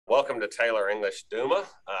welcome to Taylor English Duma.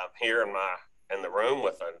 Here in the room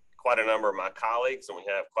with quite a number of my colleagues, and we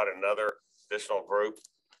have quite another additional group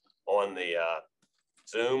on the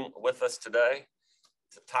Zoom with us today.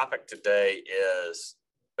 The topic today is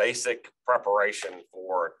basic preparation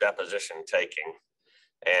for deposition taking,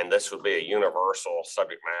 and this would be a universal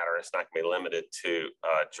subject matter. It's not going to be limited to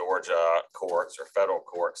Georgia courts or federal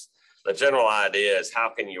courts. The general idea is how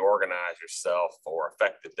can you organize yourself for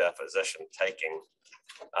effective deposition taking,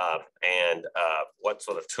 and what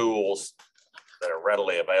sort of tools that are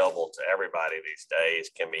readily available to everybody these days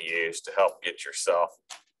can be used to help get yourself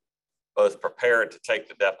both prepared to take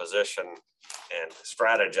the deposition and to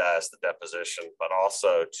strategize the deposition, but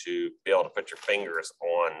also to be able to put your fingers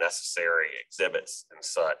on necessary exhibits and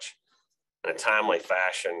such in a timely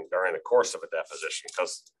fashion during the course of a deposition.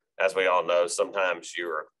 Because as we all know, sometimes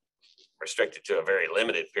you're restricted to a very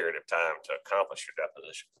limited period of time to accomplish your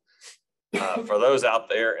deposition. For those out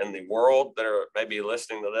there in the world that are maybe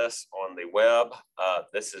listening to this on the web,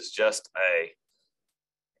 this is just a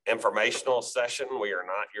informational session. We are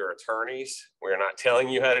not your attorneys. We are not telling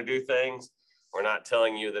you how to do things. We're not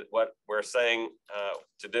telling you that what we're saying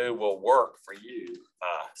to do will work for you.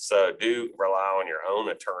 So do rely on your own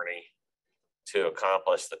attorney to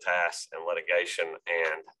accomplish the tasks in litigation.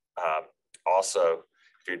 And also,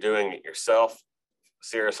 if you're doing it yourself,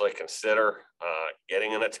 seriously consider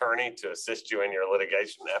getting an attorney to assist you in your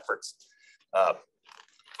litigation efforts.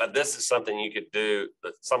 But this is something you could do.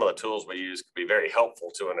 Some of the tools we use could be very helpful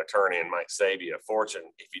to an attorney and might save you a fortune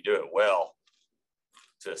if you do it well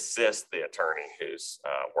to assist the attorney who's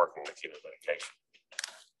working with you in litigation.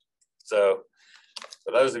 So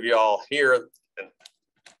for those of you all here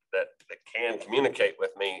that can communicate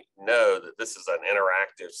with me, know that this is an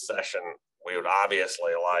interactive session. We would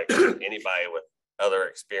obviously like anybody with other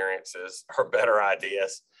experiences or better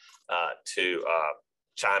ideas to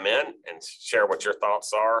chime in and share what your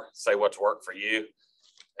thoughts are, say what's worked for you.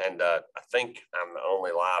 And I think I'm the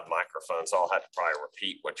only live microphone, so I'll have to probably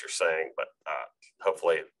repeat what you're saying, but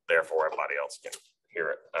hopefully, therefore, everybody else can hear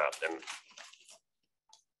it. And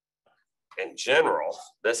in general,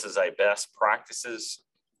 this is a best practices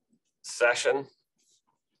session.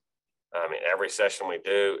 I mean, every session we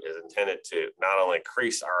do is intended to not only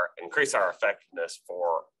increase our effectiveness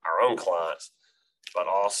for our own clients, but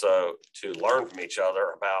also to learn from each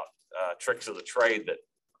other about tricks of the trade that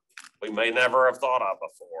we may never have thought of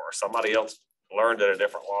before. Somebody else learned at a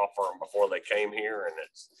different law firm before they came here, and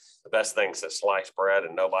it's the best thing since sliced bread,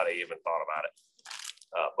 and nobody even thought about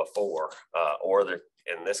it before. Or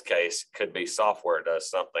in this case, could be software does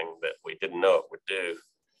something that we didn't know it would do,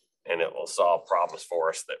 and it will solve problems for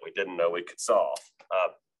us that we didn't know we could solve.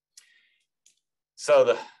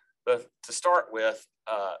 So to start with,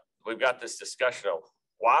 we've got this discussion of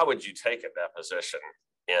why would you take a deposition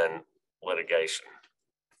in litigation?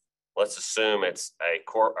 Let's assume it's a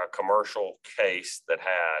commercial case that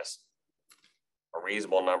has a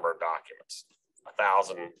reasonable number of documents,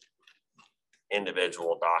 1,000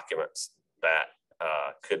 individual documents that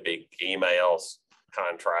could be emails,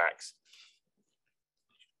 contracts,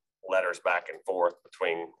 letters back and forth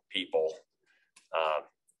between people,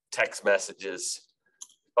 text messages,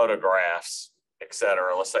 photographs,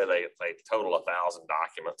 etc. Let's say they total 1,000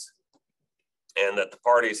 documents, and that the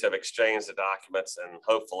parties have exchanged the documents, and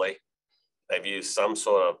hopefully they've used some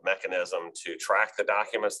sort of mechanism to track the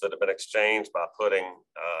documents that have been exchanged by putting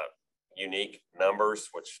unique numbers,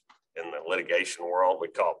 which in the litigation world we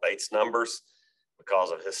call Bates numbers,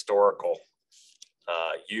 because of historical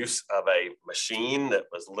use of a machine that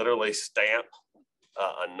was literally stamp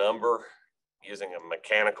a number using a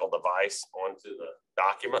mechanical device onto the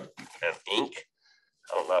document and ink.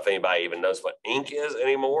 I don't know if anybody even knows what ink is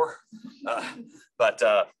anymore, but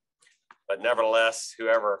nevertheless,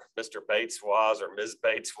 whoever Mr. Bates was or Ms.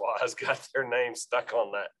 Bates was got their name stuck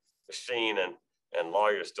on that machine, and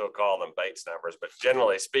lawyers still call them Bates numbers. But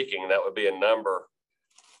generally speaking, that would be a number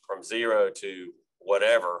from 0 to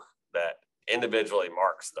whatever that individually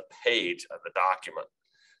marks the page of the document,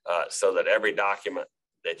 so that every document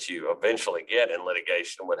that you eventually get in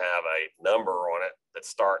litigation would have a number on it that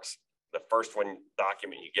starts. The first one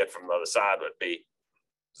document you get from the other side would be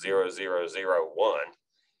 0001,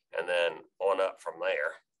 and then on up from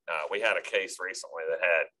there. We had a case recently that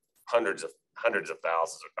had hundreds of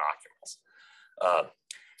thousands of documents,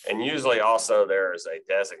 and usually also there is a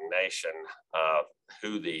designation of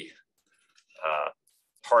who the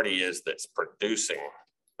party is that's producing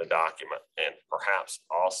the document, and perhaps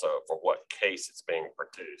also for what case it's being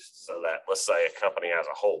produced. So that, let's say a company has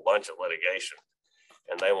a whole bunch of litigation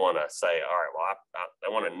and they want to say, all right, well,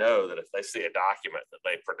 they want to know that if they see a document that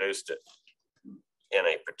they produced it in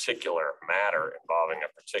a particular matter involving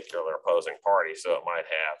a particular opposing party. So it might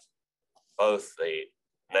have both the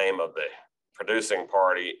name of the producing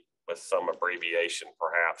party with some abbreviation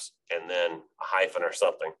perhaps, and then a hyphen or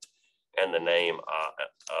something, and the name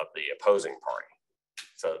of the opposing party.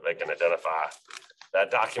 So that they can identify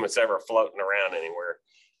that document's ever floating around anywhere.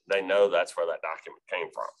 They know that's where that document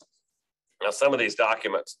came from. Now, some of these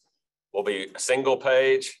documents will be a single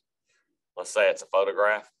page. Let's say it's a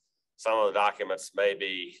photograph. Some of the documents may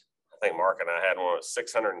be, I think Mark and I had one with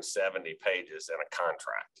 670 pages in a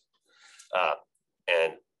contract.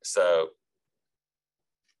 And so,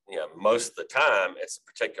 you know, most of the time it's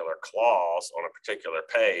a particular clause on a particular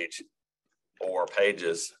page or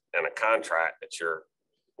pages in a contract that you're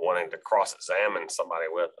wanting to cross-examine somebody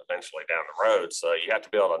with eventually down the road. So you have to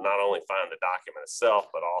be able to not only find the document itself,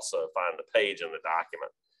 but also find the page in the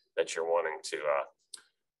document that you're wanting to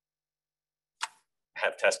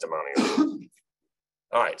have testimony on.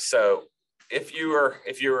 All right, so if you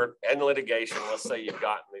were in litigation, let's say you've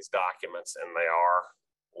gotten these documents and they are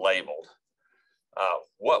labeled,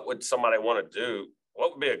 what would somebody want to do?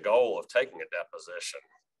 What would be a goal of taking a deposition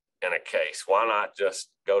in a case? Why not just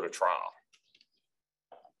go to trial?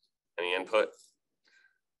 Any input?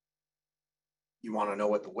 You want to know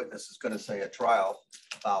what the witness is going to say at trial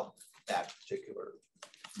about that particular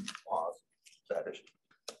clause, that issue.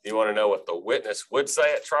 You want to know what the witness would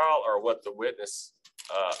say at trial, or what the witness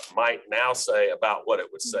might now say about what it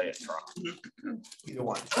would say at trial? Either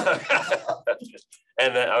one.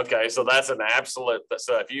 And then, okay, so that's an absolute.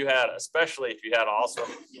 So if you had, especially if you had also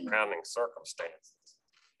surrounding circumstances,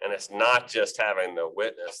 and it's not just having the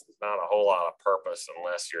witness, not a whole lot of purpose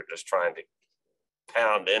unless you're just trying to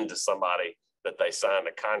pound into somebody that they signed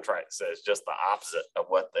a contract that says just the opposite of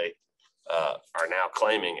what they are now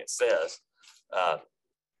claiming it says.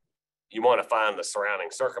 You want to find the surrounding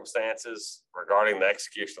circumstances regarding the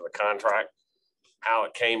execution of the contract, how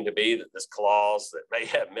it came to be that this clause that may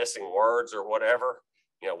have missing words or whatever,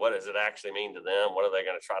 you know, what does it actually mean to them? What are they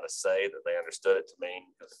going to try to say that they understood it to mean?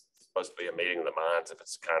 Because it's supposed to be a meeting of the minds if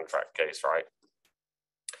it's a contract case, right?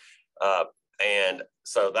 And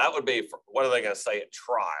so that would be, what are they going to say at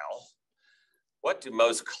trial? What do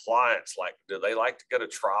most clients like? Do they like to go to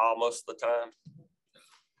trial most of the time?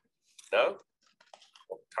 No?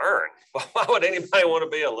 Well, turn. Why would anybody want to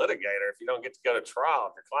be a litigator if you don't get to go to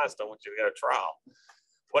trial? If your clients don't want you to go to trial,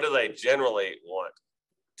 what do they generally want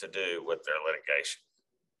to do with their litigation?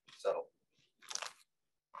 So,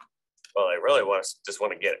 well, they really just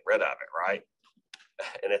want to get rid of it, right?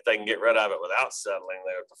 And if they can get rid of it without settling,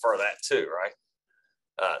 they would prefer that too, right?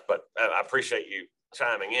 But I appreciate you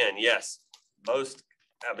chiming in. Yes, I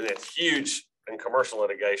mean, it's huge in commercial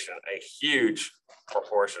litigation, a huge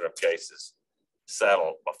proportion of cases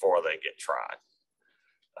settled before they get tried.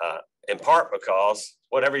 In part because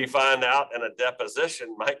whatever you find out in a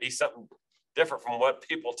deposition might be something different from what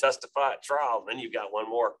people testify at trial. And then you've got one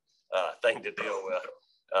more thing to deal with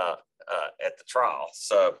at the trial.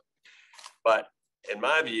 So, but in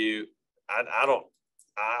my view,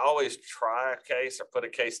 I always try a case or put a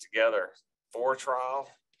case together for trial,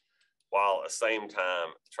 while at the same time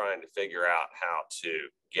trying to figure out how to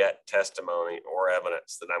get testimony or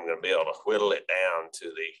evidence that I'm going to be able to whittle it down to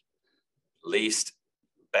the least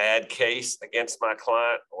bad case against my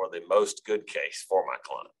client or the most good case for my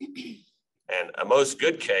client. And a most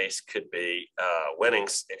good case could be winning,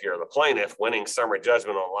 if you're the plaintiff, winning summary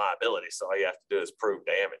judgment on liability. So all you have to do is prove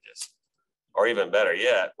damages. Or even better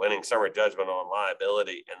yet, winning summary judgment on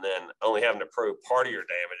liability and then only having to prove part of your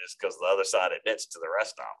damages because the other side admits to the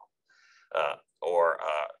rest of them. Or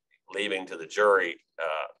leaving to the jury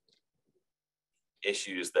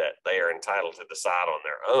issues that they are entitled to decide on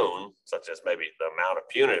their own, such as maybe the amount of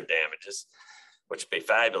punitive damages, which would be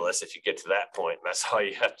fabulous if you get to that point. And that's all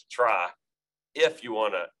you have to try if you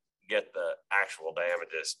want to get the actual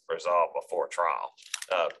damages resolved before trial.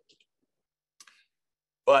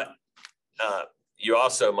 But you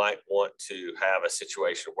also might want to have a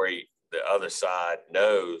situation where the other side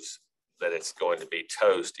knows that it's going to be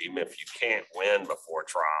toast, even if you can't win before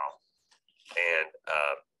trial. And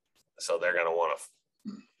so they're going to want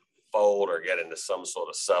to fold or get into some sort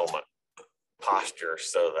of settlement posture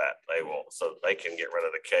so that they can get rid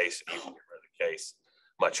of the case, and you can get rid of the case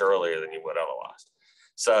much earlier than you would otherwise.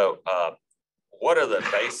 So what are the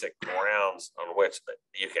basic grounds on which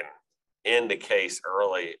you can end a case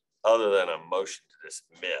early other than a motion to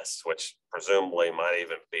dismiss, which presumably might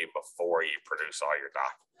even be before you produce all your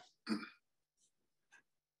documents?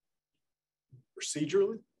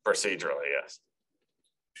 Procedurally? Procedurally, yes.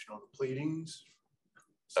 Motion on the pleadings.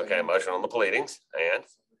 Okay, motion on the pleadings and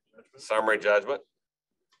summary judgment.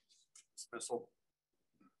 Dismissal.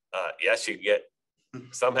 yes, you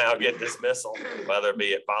somehow get dismissal, whether it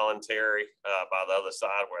be voluntary by the other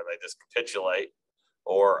side where they just capitulate,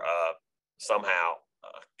 or somehow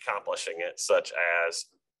accomplishing it, such as,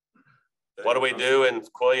 what do we do in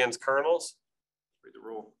Quillian's kernels? Read the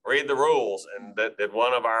rule. Read the rules. And did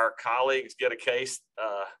one of our colleagues get a case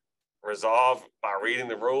resolved by reading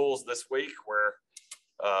the rules this week, where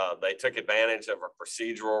they took advantage of a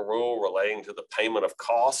procedural rule relating to the payment of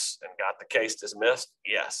costs and got the case dismissed?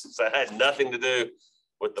 Yes. So it had nothing to do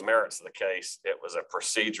with the merits of the case. It was a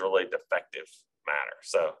procedurally defective matter.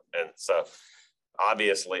 So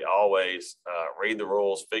obviously always read the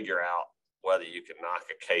rules, figure out whether you can knock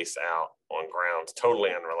a case out on grounds totally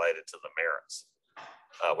unrelated to the merits,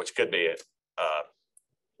 which could be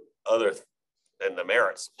other than the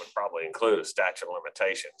merits would probably include a statute of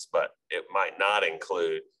limitations, but it might not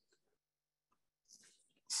include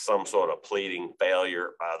some sort of pleading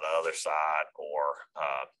failure by the other side, or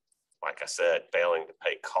like I said, failing to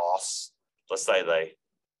pay costs. Let's say they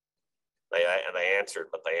answered,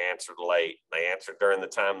 but they answered late. They answered during the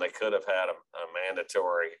time they could have had a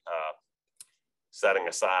mandatory setting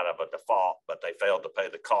aside of a default, but they failed to pay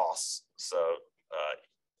the costs. So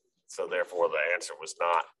therefore the answer was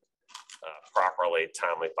not properly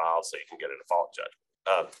timely filed, so you can get a default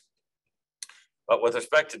judgment. But with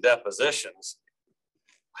respect to depositions,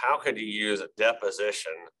 how could you use a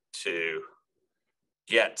deposition to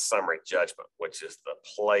get summary judgment, which is the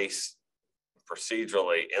place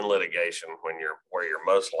procedurally in litigation where you're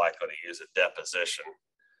most likely to use a deposition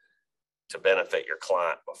to benefit your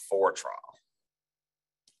client before trial?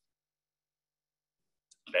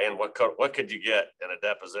 Dan, what could you get in a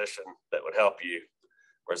deposition that would help you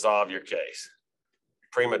resolve your case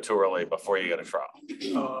prematurely before you go to trial?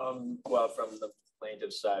 Well, from the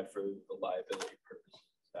plaintiff's side, for the liability purpose,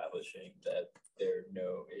 establishing that there are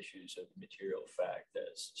no issues of material fact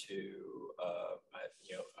as to,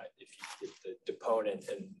 if the deponent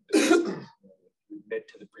and admit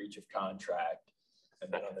to the breach of contract,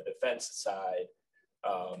 and then on the defense side,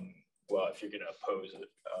 well, if you're going to oppose it,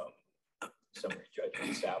 summary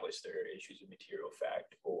judgment, establish there are issues of material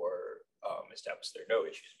fact, or establish there are no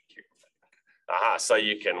issues of material fact. So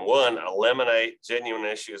you can, one, eliminate genuine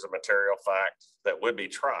issues of material fact that would be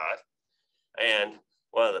tried. And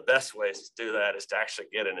one of the best ways to do that is to actually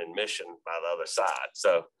get an admission by the other side.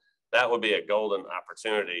 So that would be a golden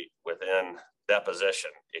opportunity within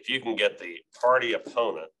deposition. If you can get the party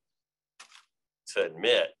opponent to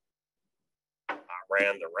admit, I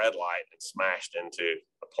ran the red light and smashed into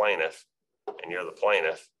the plaintiff, and you're the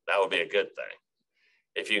plaintiff, that would be a good thing.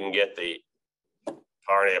 If you can get the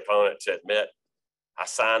party opponent to admit, I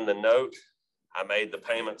signed the note, I made the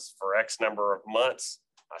payments for X number of months,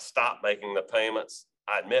 I stopped making the payments,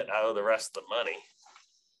 I admit I owe the rest of the money,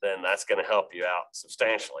 then that's going to help you out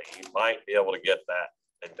substantially. You might be able to get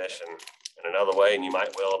that admission in another way, and you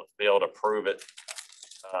might be able to prove it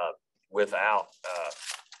without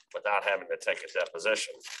having to take a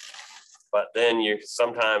deposition. But then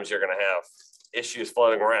sometimes you're going to have issues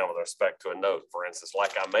floating around with respect to a note. For instance,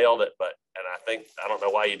 like I mailed it, and I don't know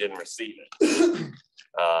why you didn't receive it.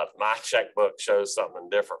 My checkbook shows something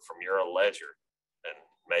different from your ledger, and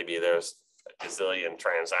maybe there's a gazillion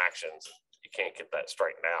transactions. You can't get that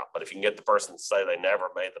straightened out. But if you can get the person to say they never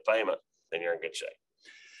made the payment, then you're in good shape.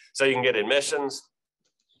 So you can get admissions,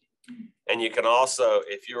 and you can also,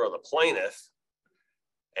 if you're the plaintiff,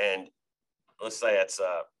 and let's say it's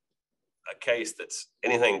a case that's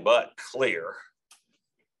anything but clear,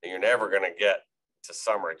 and you're never going to get to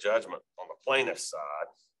summary judgment on the plaintiff's side,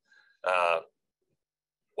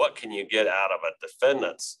 what can you get out of a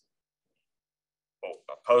defendant's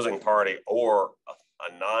opposing party or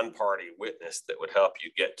a non-party witness that would help you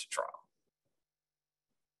get to trial?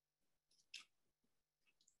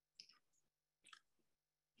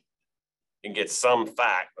 You can get some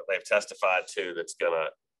fact that they've testified to that's going to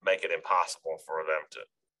make it impossible for them to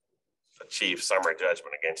achieve summary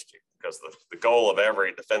judgment against you, because the goal of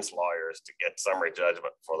every defense lawyer is to get summary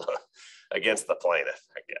judgment against the plaintiff,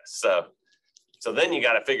 I guess. So then you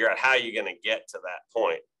got to figure out how you're going to get to that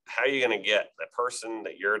point. How are you going to get the person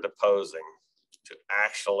that you're deposing to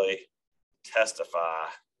actually testify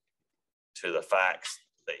to the facts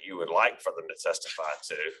that you would like for them to testify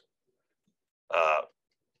to,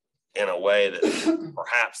 in a way that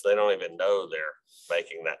perhaps they don't even know they're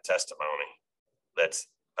making that testimony that's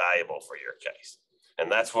valuable for your case?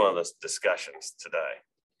 And that's one of the discussions today.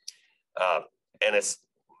 And it's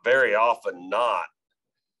very often not,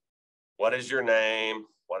 what is your name?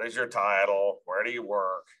 What is your title? Where do you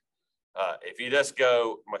work? If you just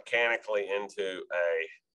go mechanically into a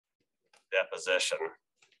deposition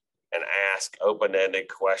and ask open-ended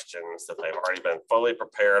questions that they've already been fully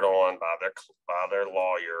prepared on by their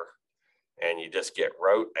lawyer, and you just get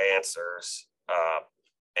rote answers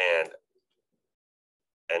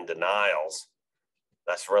and denials,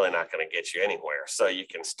 that's really not going to get you anywhere. So you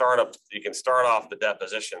can start off the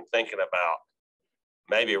deposition thinking about,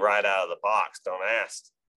 maybe right out of the box, don't ask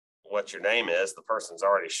what your name is. The person's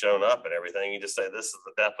already shown up and everything. You just say, this is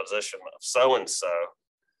the deposition of so-and-so,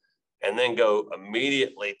 and then go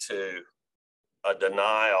immediately to a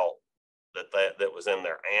denial that was in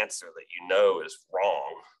their answer that you know is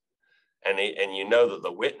wrong. And you know that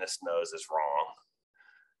the witness knows is wrong,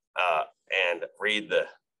 and read the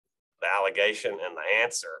allegation and the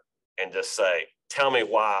answer and just say, tell me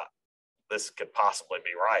why this could possibly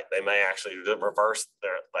be right. They may actually reverse the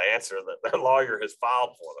answer that their lawyer has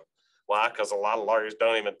filed for them. Why? Because a lot of lawyers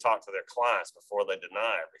don't even talk to their clients before they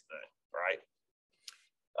deny everything,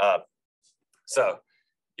 right? So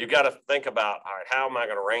you've got to think about, all right, how am I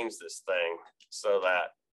going to arrange this thing so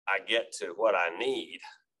that I get to what I need?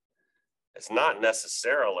 It's not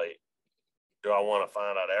necessarily, do I want to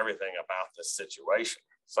find out everything about this situation?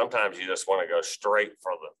 Sometimes you just want to go straight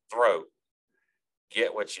for the throat,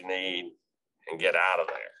 get what you need, and get out of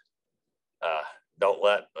there. Don't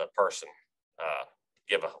let the person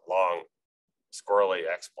give a long, squirrely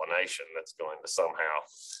explanation that's going to somehow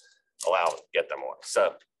allow it to get them away.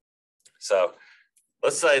 So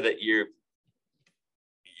let's say that you've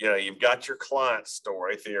got your client's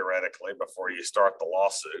story theoretically before you start the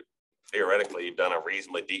lawsuit. Theoretically, you've done a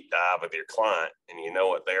reasonably deep dive of your client, and you know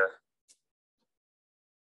what their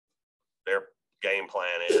game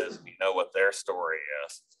plan is, and you know what their story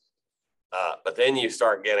is. But then you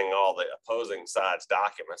start getting all the opposing side's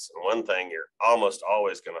documents. And one thing you're almost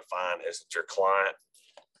always going to find is that your client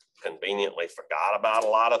conveniently forgot about a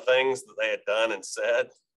lot of things that they had done and said,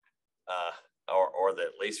 or that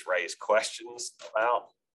at least raised questions about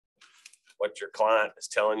what your client is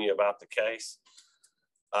telling you about the case.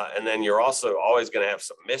 And then you're also always going to have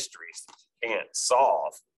some mysteries that you can't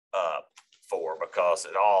solve for, because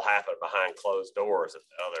it all happened behind closed doors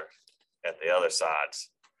at the other side's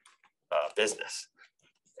business.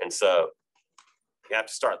 And so you have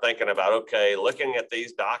to start thinking about, okay, looking at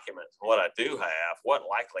these documents, what I do have, what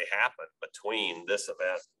likely happened between this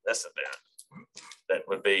event and this event that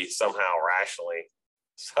would be somehow rationally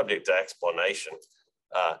subject to explanation,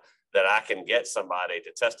 that I can get somebody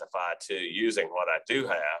to testify to using what I do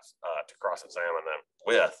have to cross-examine them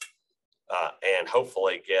with, and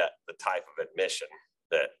hopefully get the type of admission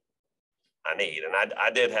that I need. And I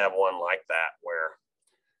did have one like that where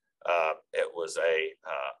it was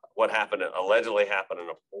what allegedly happened in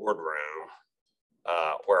a boardroom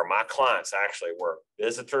where my clients actually were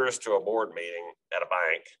visitors to a board meeting at a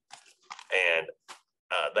bank, and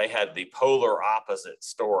they had the polar opposite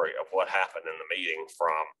story of what happened in the meeting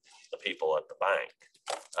from the people at the bank.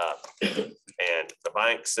 And the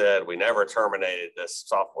bank said, we never terminated this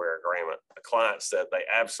software agreement. The client said they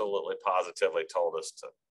absolutely positively told us to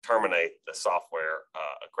terminate the software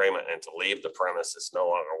agreement and to leave the premises, no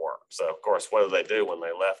longer work. So of course, what did they do when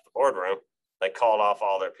they left the boardroom? They called off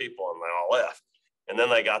all their people and they all left. And then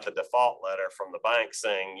they got the default letter from the bank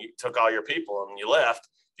saying, you took all your people and you left,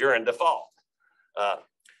 you're in default.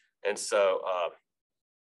 And so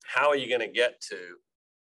how are you going to get to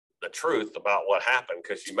the truth about what happened?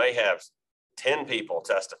 Because you may have 10 people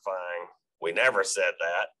testifying, we never said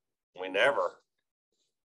that, we never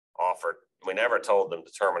told them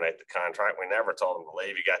to terminate the contract, we never told them to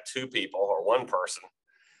leave. You got 2 people or 1 person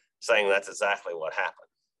saying that's exactly what happened.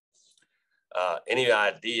 Any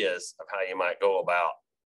ideas of how you might go about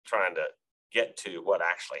trying to get to what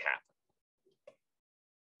actually happened?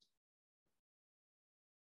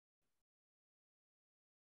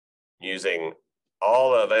 Using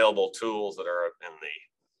all the available tools that are in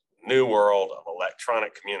the new world of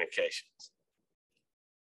electronic communications.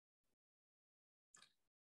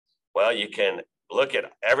 Well, you can look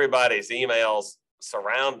at everybody's emails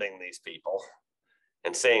surrounding these people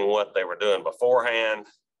and seeing what they were doing beforehand,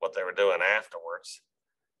 what they were doing afterwards,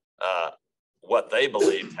 what they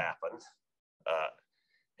believed happened.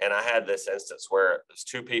 And I had this instance where there's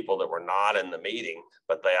 2 people that were not in the meeting,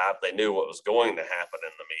 but they knew what was going to happen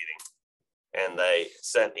in the meeting. And they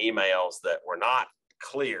sent emails that were not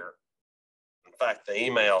clear. In fact, the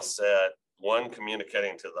email said, one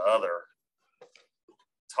communicating to the other,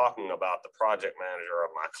 talking about the project manager of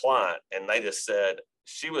my client. And they just said,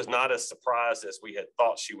 she was not as surprised as we had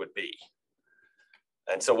thought she would be.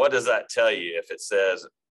 And so what does that tell you if it says,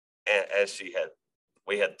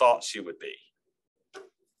 we had thought she would be?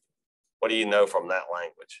 What do you know from that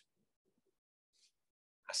language?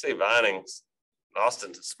 I see Vining's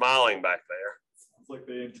Austin's smiling back there. Sounds like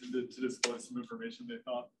they intended to disclose some information they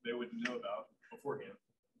thought they wouldn't know about beforehand.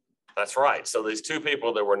 That's right. So these two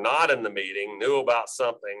people that were not in the meeting knew about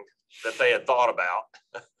something that they had thought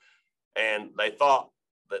about. And they thought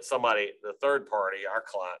that somebody, the third party, our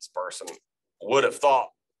client's person, would have thought,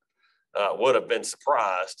 would have been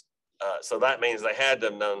surprised. So that means they had to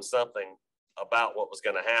have known something about what was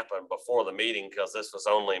going to happen before the meeting, because this was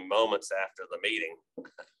only moments after the meeting,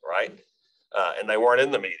 right? And they weren't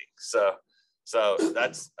in the meeting. So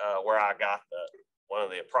that's where I got one of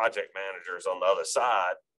the project managers on the other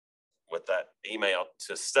side with that email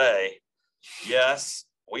to say, yes,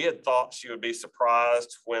 we had thought she would be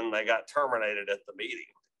surprised when they got terminated at the meeting,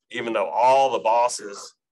 even though all the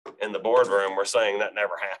bosses in the boardroom were saying that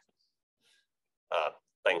never happened.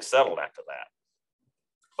 Things settled after that.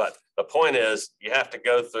 But the point is, you have to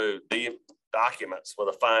go through the documents with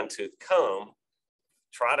a fine-tooth comb,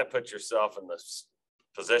 try to put yourself in the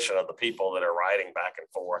position of the people that are writing back and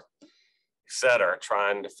forth, et cetera,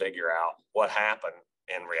 trying to figure out what happened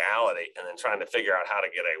in reality, and then trying to figure out how to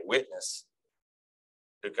get a witness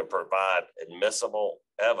who can provide admissible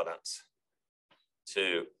evidence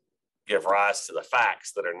to give rise to the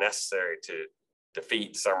facts that are necessary to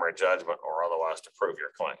defeat summary judgment or otherwise to prove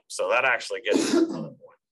your claim. So that actually gets to another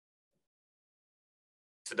point.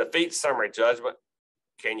 To defeat summary judgment,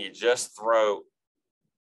 can you just throw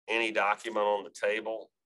any document on the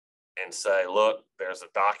table and say, look, there's a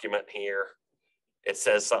document here, it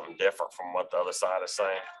says something different from what the other side is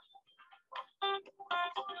saying?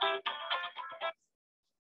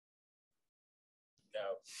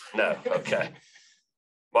 No, okay.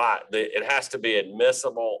 But it has to be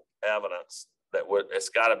admissible evidence it's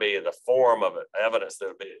got to be the form of evidence that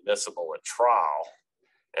would be admissible at trial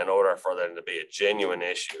in order for there to be a genuine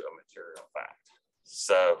issue of material fact.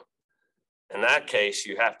 So in that case,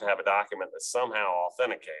 you have to have a document that's somehow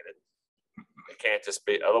authenticated. It can't just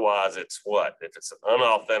be, otherwise it's what? If it's an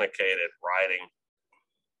unauthenticated writing,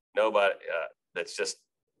 nobody, that's just,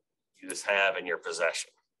 you just have in your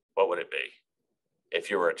possession, what would it be if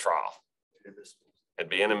you were at trial? It'd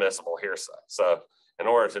be inadmissible hearsay. So in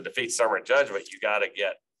order to defeat summary judgment, you got to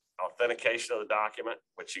get authentication of the document,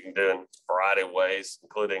 which you can do in a variety of ways,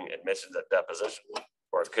 including admissions at deposition,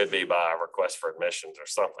 or it could be by a request for admissions or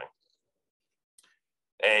something.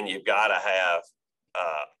 And you've got to have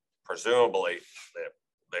presumably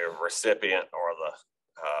the recipient or the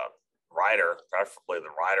writer, preferably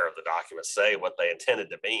the writer of the document, say what they intended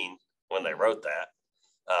to mean when they wrote that.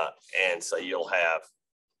 And so you'll have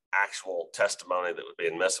actual testimony that would be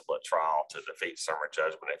admissible at trial to defeat summary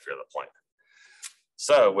judgment if you're the plaintiff.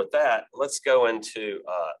 So with that, let's go into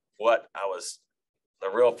the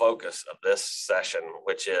real focus of this session,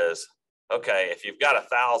 which is, okay, if you've got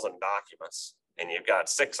 1,000 documents and you've got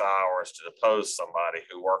 6 hours to depose somebody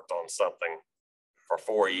who worked on something for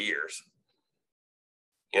 4 years,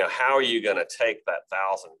 how are you going to take that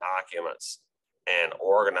 1,000 documents and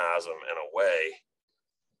organize them in a way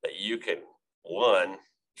that you can, one,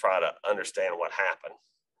 try to understand what happened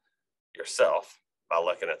yourself by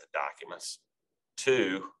looking at the documents,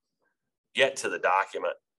 two, get to the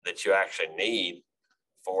document that you actually need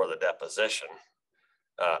for the deposition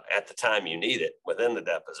at the time you need it within the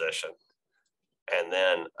deposition, and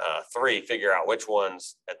then three, figure out which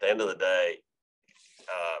ones at the end of the day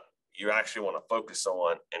you actually want to focus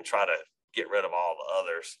on and try to get rid of all the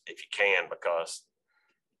others if you can, because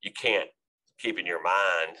you can't keep in your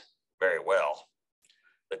mind very well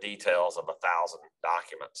the details of 1,000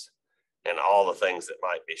 documents and all the things that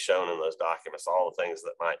might be shown in those documents, all the things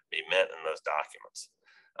that might be meant in those documents.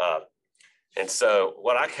 And so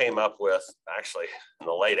what I came up with actually in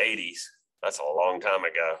the late 80s, that's a long time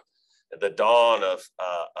ago, at the dawn of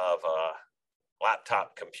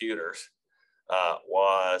laptop computers,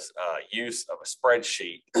 was use of a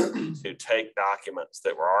spreadsheet to take documents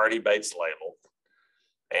that were already Bates labeled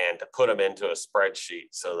and to put them into a spreadsheet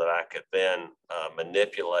so that I could then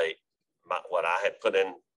manipulate what I had put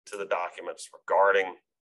into the documents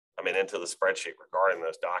into the spreadsheet regarding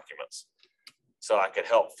those documents. So I could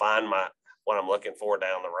help find what I'm looking for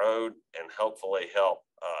down the road and hopefully help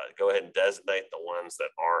go ahead and designate the ones that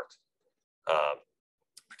aren't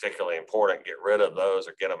particularly important, get rid of those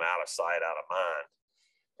or get them out of sight, out of mind,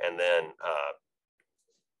 and then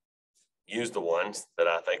use the ones that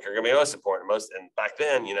I think are going to be most important. And back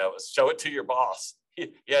then, show it to your boss. You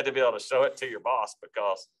had to be able to show it to your boss,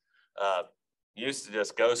 because you used to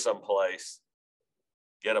just go someplace,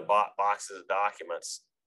 get a boxes of documents,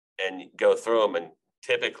 and go through them. And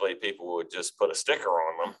typically, people would just put a sticker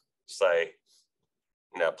on them, say,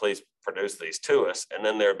 please produce these to us, and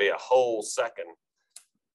then there'd be a whole second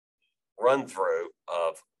run through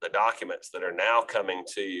of the documents that are now coming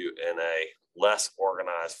to you in a less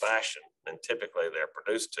organized fashion than typically they're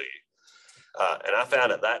produced to you. And I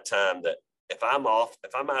found at that time that if I'm out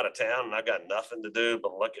of town and I've got nothing to do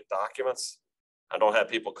but look at documents, I don't have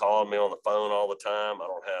people calling me on the phone all the time. I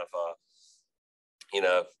don't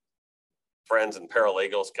have, friends and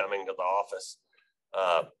paralegals coming to the office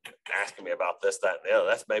asking me about this, that, and the other.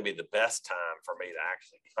 That's maybe the best time for me to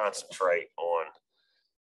actually concentrate on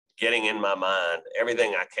getting in my mind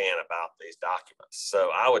everything I can about these documents. So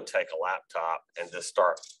I would take a laptop and just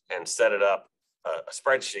start and set it up a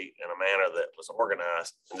spreadsheet in a manner that was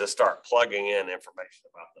organized and just start plugging in information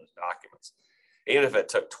about those documents. Even if it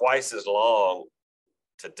took twice as long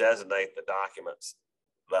to designate the documents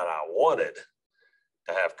that I wanted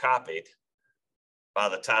to have copied, by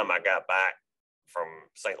the time I got back from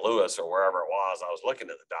St. Louis or wherever it was, I was looking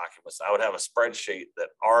at the documents, I would have a spreadsheet that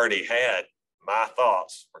already had my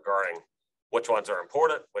thoughts regarding which ones are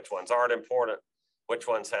important, which ones aren't important, which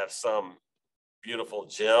ones have some beautiful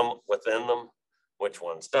gem within them, which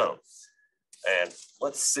ones don't. And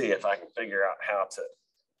let's see if I can figure out how to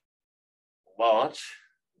launch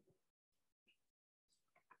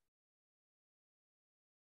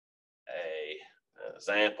an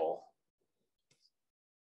example.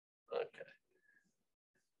 Okay.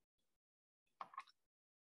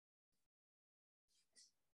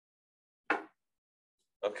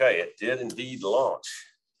 Okay, it did indeed launch.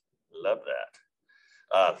 Love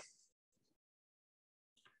that.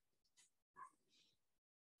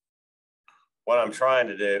 What I'm trying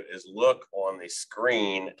to do is look on the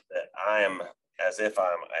screen that I am as if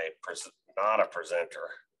I'm not a presenter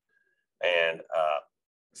and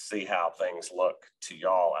see how things look to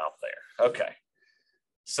y'all out there. Okay,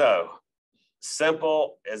 so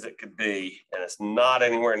simple as it could be, and it's not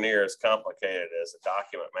anywhere near as complicated as a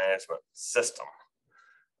document management system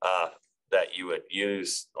that you would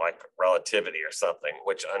use like relativity or something,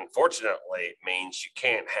 which unfortunately means you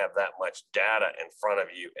can't have that much data in front of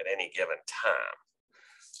you at any given time.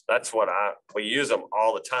 That's what we use them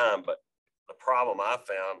all the time, but the problem I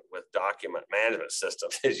found with document management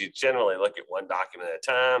systems is you generally look at one document at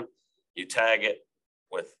a time, you tag it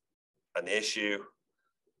with an issue,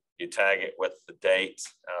 you tag it with the date,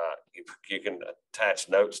 you can attach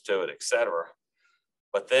notes to it, etc.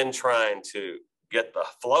 But then trying to get the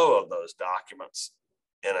flow of those documents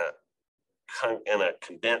in a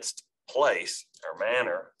condensed place or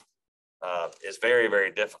manner is very,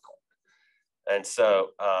 very difficult. And so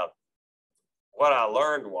what I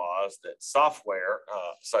learned was that software,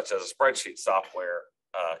 such as a spreadsheet software,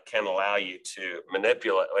 can allow you to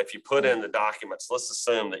manipulate. If you put in the documents, let's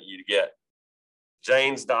assume that you get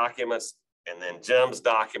Jane's documents and then Jim's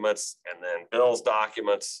documents and then Bill's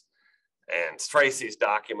documents and Tracy's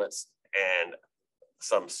documents and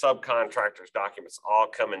some subcontractors' documents all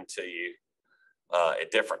coming to you at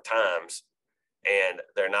different times. And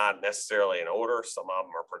they're not necessarily in order. Some of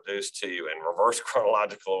them are produced to you in reverse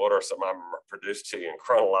chronological order. Some of them are produced to you in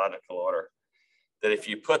chronological order. That if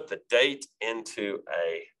you put the date into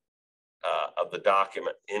of the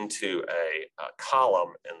document into a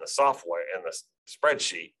column in the software, in the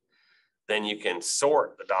spreadsheet, then you can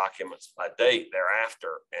sort the documents by date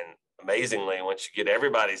thereafter. And amazingly, once you get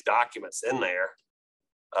everybody's documents in there,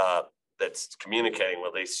 that's communicating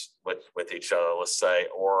with each other, let's say,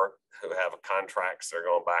 or who have contracts that are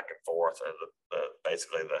going back and forth, or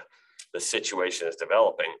basically the situation is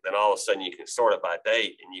developing, then all of a sudden you can sort it by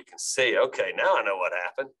date and you can see, okay, now I know what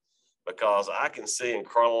happened because I can see in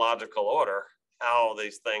chronological order how all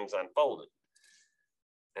these things unfolded.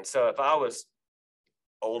 And so if I was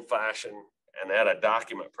old-fashioned and at a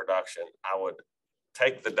document production, I would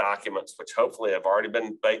take the documents, which hopefully have already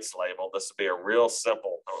been Bates labeled. This would be a real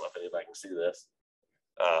simple, I don't know if anybody can see this,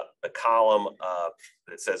 the column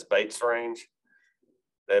that says Bates range.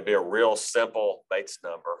 That'd be a real simple Bates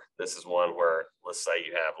number. This is one where, let's say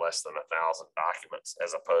you have less than 1,000 documents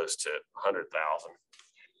as opposed to 100,000.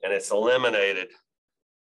 And it's eliminated,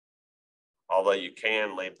 although you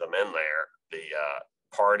can leave them in there, the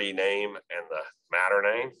party name and the matter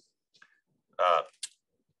name.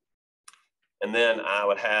 And then I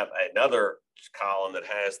would have another column that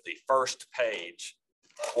has the first page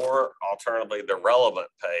or alternatively the relevant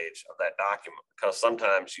page of that document, because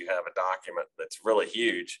sometimes you have a document that's really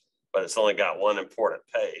huge, but it's only got one important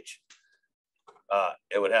page.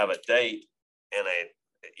 It would have a date and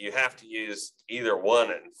you have to use either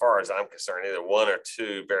one, and as far as I'm concerned, either one or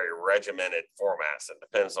two very regimented formats. It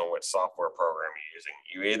depends on which software program you're using.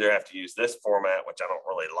 You either have to use this format, which I don't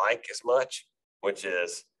really like as much, which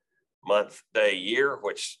is month, day, year,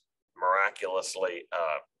 which miraculously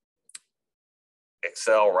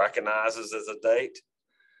Excel recognizes as a date,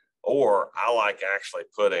 or I like actually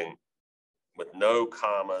putting with no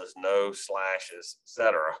commas, no slashes,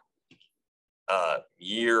 etc.,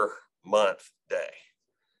 year, month, day.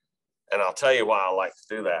 And I'll tell you why I like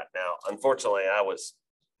to do that. Now, unfortunately, I was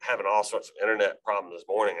having all sorts of internet problems this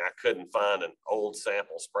morning. I couldn't find an old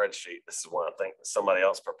sample spreadsheet. This is one I think somebody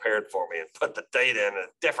else prepared for me and put the data in a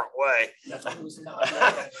different way.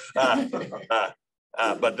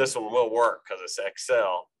 But this one will work because it's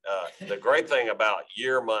Excel. The great thing about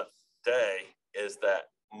year, month, day is that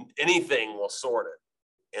anything will sort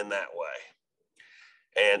it in that way.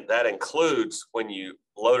 And that includes when you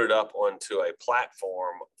load it up onto a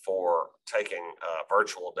platform for taking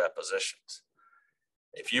virtual depositions.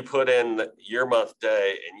 If you put in the year, month,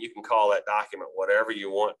 day, and you can call that document whatever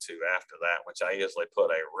you want to after that, which I usually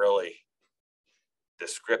put a really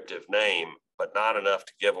descriptive name, but not enough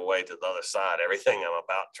to give away to the other side everything I'm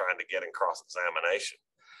about trying to get in cross-examination,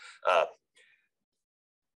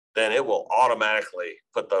 then it will automatically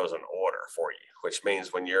put those in order for you, which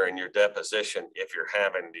means when you're in your deposition, if you're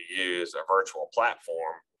having to use a virtual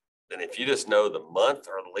platform, then if you just know the month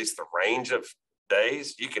or at least the range of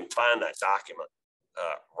days, you can find that document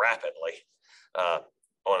rapidly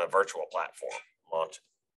on a virtual platform. Launch it.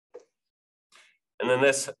 And then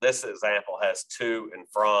this example has to and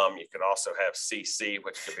from. You could also have CC,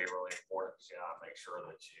 which could be really important. Make sure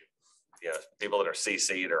that people that are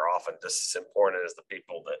CC'd are often just as important as the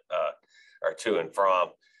people that are to and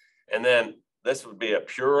from. And then this would be a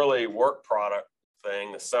purely work product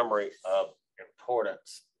thing, the summary of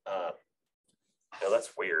importance.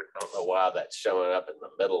 That's weird. I don't know why that's showing up in the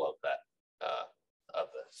middle of that of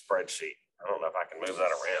the spreadsheet. I don't know if I can move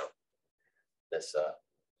that around. This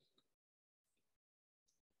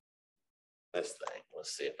thing.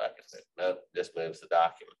 Let's see if I can. Nope, just moves the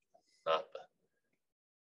document, not the.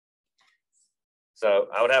 So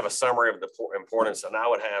I would have a summary of the importance, and I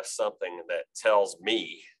would have something that tells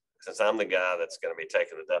me, since I'm the guy that's going to be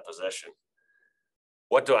taking the deposition,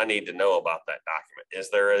 what do I need to know about that document? Is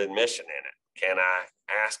there an admission in it? Can I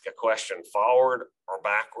ask a question forward or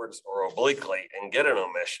backwards or obliquely and get an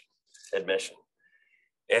admission?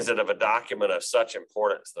 Is it of a document of such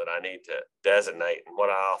importance that I need to designate? And what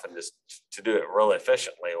I often just, to do it really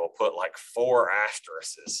efficiently, will put like 4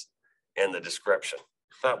 asterisks in the description.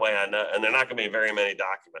 That way I know, and there are not going to be very many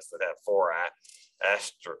documents that have 4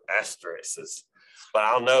 asterisks. But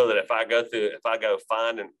I'll know that if I go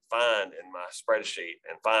find in my spreadsheet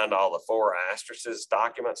and find all the 4 asterisks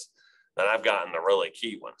documents, then I've gotten the really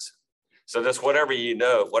key ones. So just whatever you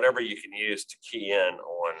know, whatever you can use to key in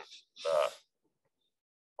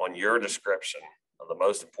on your description of the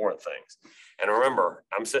most important things. And remember,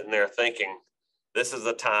 I'm sitting there thinking, this is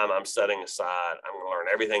the time I'm setting aside. I'm going to learn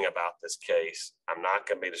everything about this case. I'm not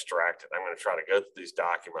going to be distracted. I'm going to try to go through these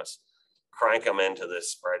documents, crank them into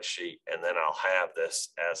this spreadsheet, and then I'll have this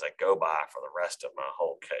as a go by for the rest of my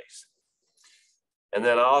whole case. And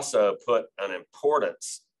then I also put an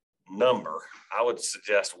importance number. I would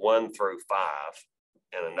suggest 1 through 5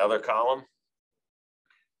 in another column.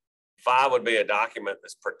 5 would be a document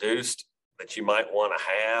that's produced that you might want to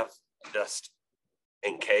have just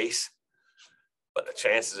in case, but the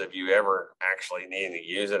chances of you ever actually needing to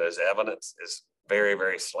use it as evidence is very,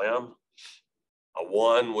 very slim. A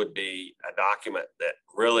 1 would be a document that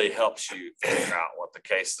really helps you figure out what the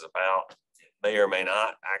case is about. It may or may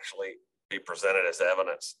not actually be presented as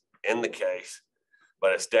evidence in the case,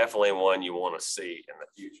 but it's definitely one you want to see in the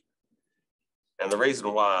future. And the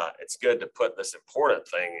reason why it's good to put this important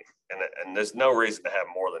thing, and there's no reason to have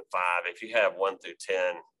more than 5. If you have 1 through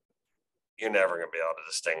 10, you're never going to be able to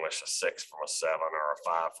distinguish a 6 from a 7 or a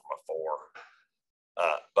 5 from a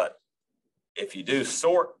 4. But if you do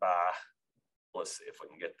sort by, let's see if we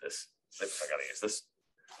can get this. Oops, I got to use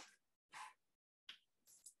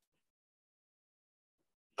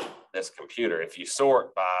this computer. If you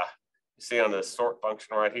sort by, you see on the sort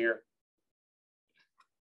function right here,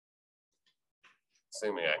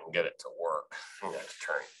 assuming I can get it to work, I'm going to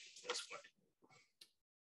turn it this way.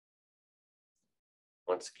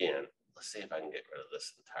 Once again, let's see if I can get rid of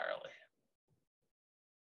this entirely.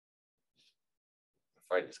 I'm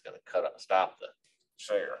afraid it's going to stop the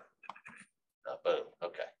share. Boom.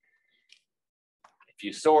 Okay. If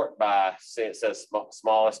you sort by, say it says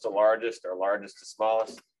smallest to largest or largest to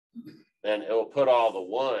smallest, then it will put all the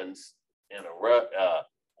 1s in a row,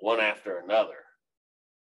 one after another.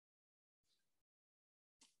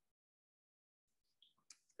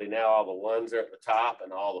 See, now all the 1s are at the top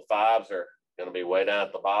and all the 5s are going to be way down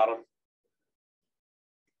at the bottom.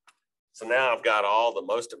 So now I've got all the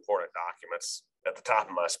most important documents at the top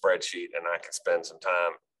of my spreadsheet, and I can spend some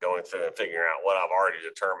time going through and figuring out what I've already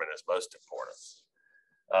determined is most important.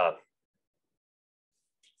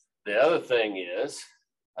 The other thing is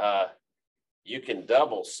you can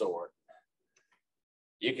double sort.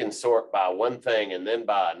 You can sort by one thing and then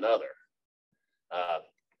by another.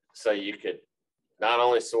 So you could not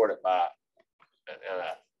only sort it by, and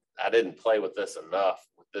I didn't play with this enough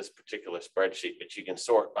with this particular spreadsheet, but you can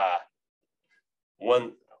sort by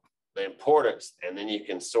one, the importance, and then you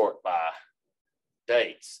can sort by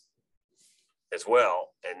dates as well.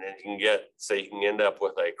 And then you can get, so you can end up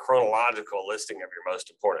with a chronological listing of your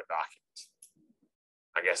most important documents,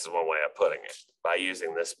 I guess is one way of putting it, by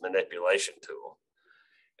using this manipulation tool.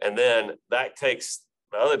 And then that takes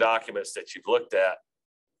the other documents that you've looked at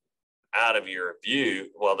out of your view.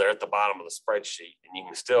 Well, they're at the bottom of the spreadsheet, and you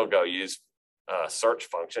can still go use a search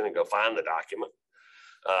function and go find the document,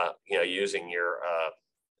 using your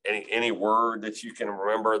any word that you can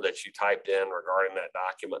remember that you typed in regarding that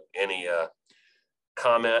document, any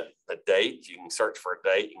comment, the date, you can search for a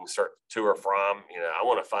date, you can search to or from, I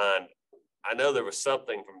want to find, I know there was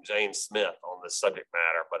something from Jane Smith on this subject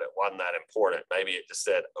matter, but it wasn't that important. Maybe it just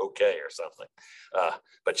said okay or something.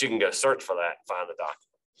 But you can go search for that and find the document.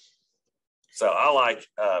 So I like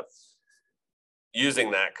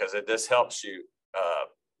using that because it just helps you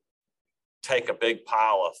take a big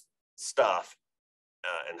pile of stuff,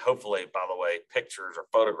 and hopefully, by the way, pictures or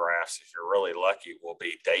photographs, if you're really lucky, will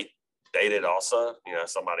be dated also.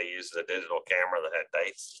 Somebody uses a digital camera that had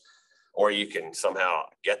dates, or you can somehow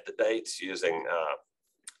get the dates using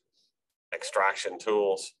extraction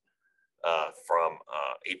tools from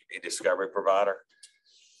e-discovery provider.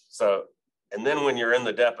 So, and then when you're in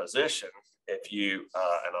the deposition, if you,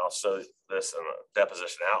 and I'll show this in a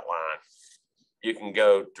deposition outline, you can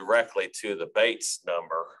go directly to the Bates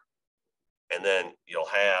number, and then you'll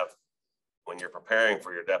have, when you're preparing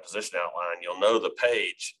for your deposition outline, you'll know the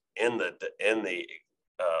page in the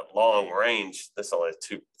long range. This only is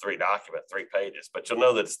 3 pages, but you'll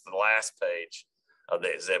know that it's the last page of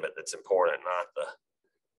the exhibit that's important,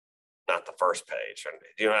 not the first page. And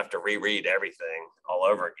you don't have to reread everything all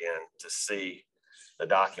over again to see the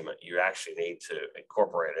document. You actually need to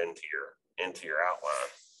incorporate it into your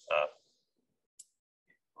outline.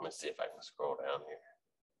 Let me see if I can scroll down here.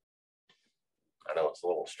 I know it's a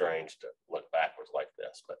little strange to look backwards like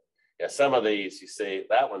this, but yeah, some of these, you see,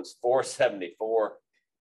 that one's 474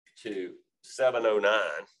 to 709.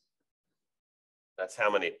 That's how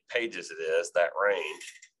many pages it is, that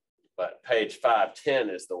range. But page 510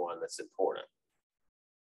 is the one that's important.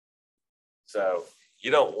 So you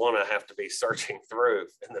don't want to have to be searching through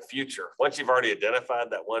in the future. Once you've already identified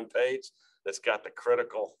that one page that's got the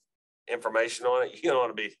critical information on it, you don't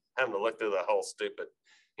want to be having to look through the whole stupid,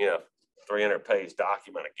 300-page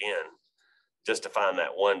document again just to find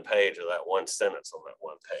that one page or that one sentence on that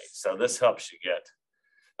one page. So this helps you get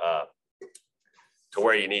to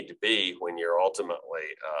where you need to be when you're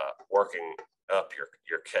ultimately working up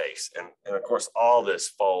your case. And of course, all this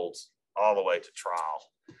folds all the way to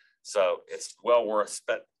trial. So it's well worth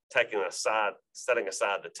setting aside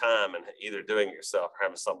the time and either doing it yourself or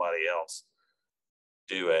having somebody else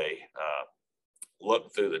do a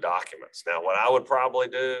look through the documents. Now, what I would probably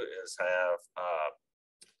do is have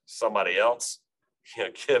somebody else,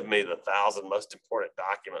 give me the 1,000 most important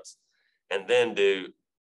documents, and then do,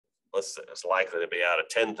 let's say it's likely to be out of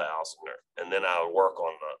 10,000, and then I would work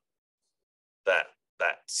on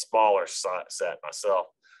that smaller set myself.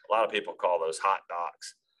 A lot of people call those hot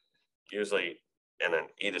docs. Usually in an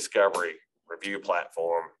e-discovery review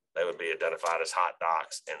platform, they would be identified as hot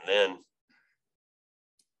docs, and then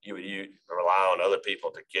you would rely on other people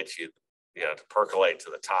to get you, to percolate to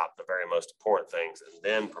the top, the very most important things, and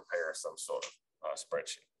then prepare some sort of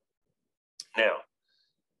spreadsheet. Now,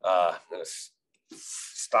 let's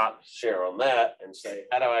stop share on that and say,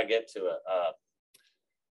 how do I get to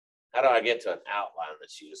an outline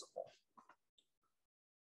that's usable?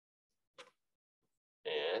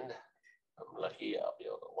 And I'm lucky I'll be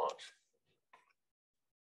able to launch.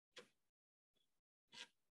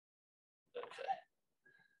 Okay.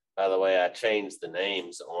 By the way, I changed the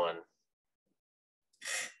names on.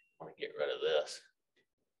 Let me get rid of this.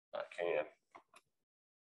 I can.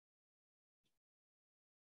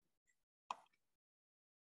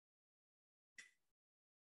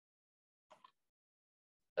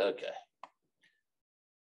 Okay.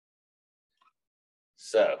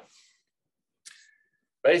 So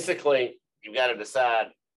basically, you've got to decide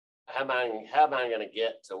how am I going to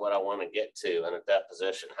get to what I want to get to in a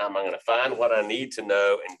deposition? How am I going to find what I need to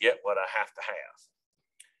know and get what I have to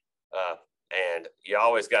have? And you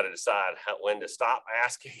always got to decide when to stop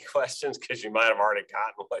asking questions, because you might have already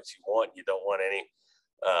gotten what you want. You don't want any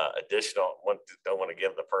don't want to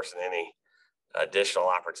give the person any additional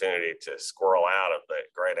opportunity to squirrel out of the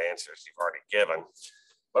great answers you've already given.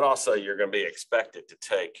 But also, you're going to be expected to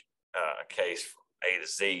take a case from A to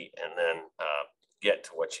Z and then get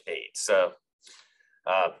to what you need. So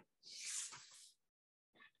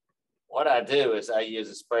what I do is I use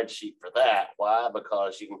a spreadsheet for that. Why?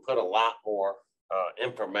 Because you can put a lot more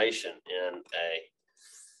information in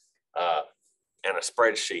a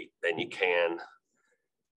spreadsheet than you can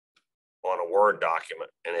on a Word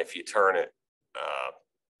document. And if you turn it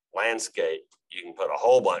landscape, you can put a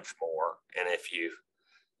whole bunch more. And if you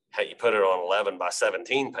put it on 11 by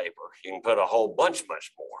 17 paper, you can put a whole much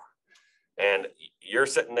more. And you're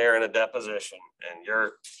sitting there in a deposition, and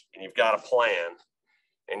you've got a plan,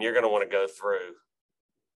 and you're going to want to go through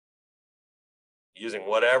using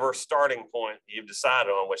whatever starting point you've decided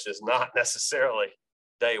on, which is not necessarily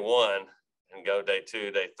day one and go day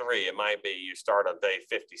 2, day 3. It might be you start on day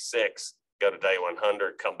 56, go to day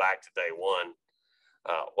 100, come back to day 1,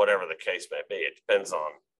 whatever the case may be. It depends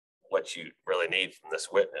on what you really need from this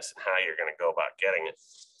witness and how you're going to go about getting it.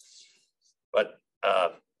 But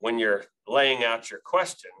when you're laying out your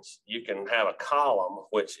questions, you can have a column,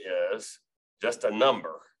 which is just a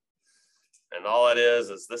number. And all it is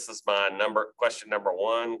this is my question number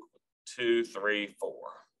 1, 2, 3, 4.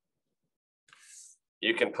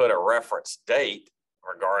 You can put a reference date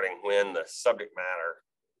regarding when the subject matter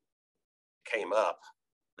came up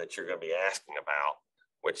that you're going to be asking about,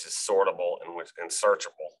 which is sortable and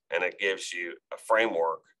searchable. And it gives you a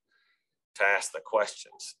framework to ask the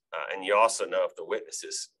questions. And you also know if the witness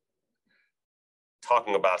is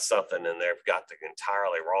talking about something and they've got the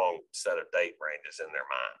entirely wrong set of date ranges in their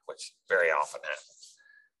mind, which very often happens.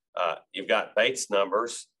 You've got Bates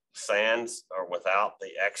numbers, sans or without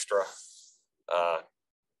the extra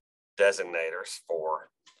designators for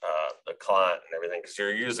the client and everything, because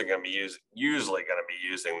you're usually going to be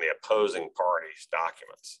using the opposing party's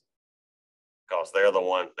documents, because they're the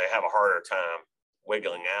one, they have a harder time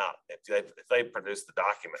wiggling out. If they produce the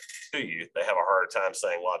document to you, they have a harder time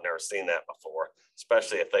saying, well, I've never seen that before,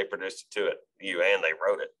 especially if they produced it to you and they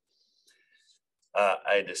wrote it.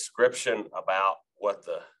 A description about what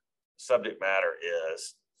the subject matter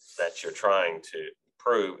is that you're trying to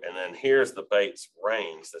prove. And then here's the Bates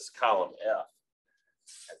range. This column F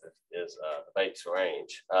is the Bates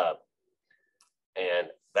range.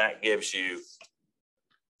 And that gives you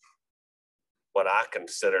what I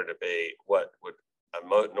consider to be what would a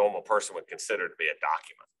normal person would consider to be a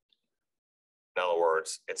document. In other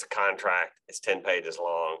words, it's a contract, it's 10 pages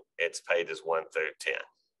long, it's pages 1 through 10.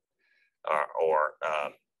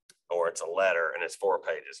 Or it's a letter and it's 4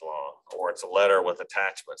 pages long, or it's a letter with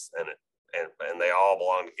attachments and they all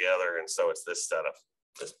belong together, and so it's this set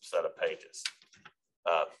of pages.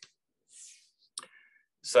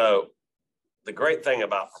 So the great thing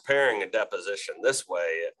about preparing a deposition this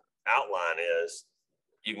way, outline, is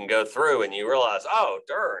you can go through and you realize, oh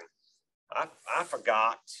darn, I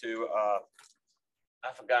forgot to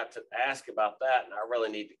ask about that, and I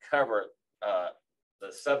really need to cover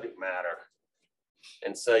the subject matter.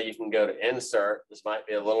 And so you can go to insert. This might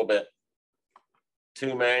be a little bit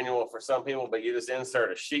too manual for some people, but you just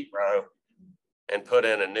insert a sheet row and put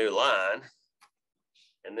in a new line.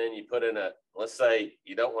 And then you put in let's say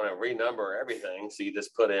you don't want to renumber everything, so you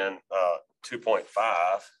just put in 2.5.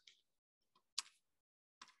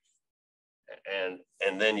 And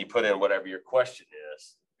then you put in whatever your question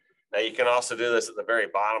is. Now you can also do this at the very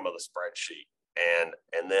bottom of the spreadsheet and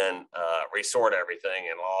then resort everything,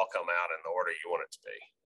 and it'll all come out in the order you want it to be.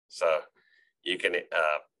 So you can,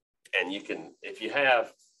 if you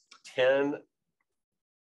have 10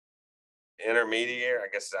 intermediary, I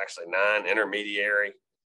guess it's actually 9 intermediary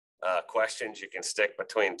questions you can stick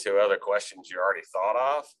between 2 other questions you already thought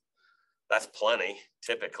of. That's plenty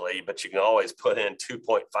typically, but you can always put in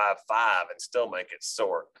 2.55 and still make it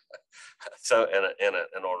sort. So in an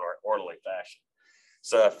orderly fashion.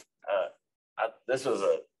 So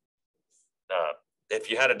if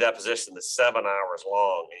you had a deposition that's 7 hours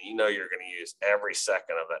long, and you know you're going to use every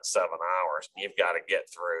second of that 7 hours, and you've got to get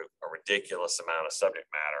through a ridiculous amount of subject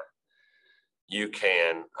matter, you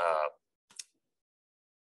can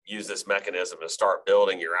use this mechanism to start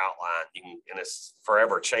building your outline. And it's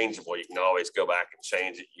forever changeable. You can always go back and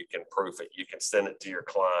change it. You can proof it. You can send it to your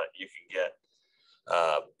client. You can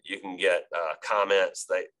get comments.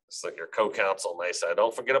 So your co-counsel may say,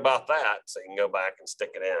 don't forget about that. So you can go back and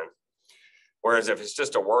stick it in. Whereas if it's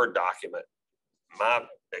just a Word document, my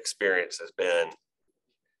experience has been,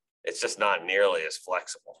 it's just not nearly as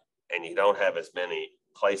flexible. and you don't have as many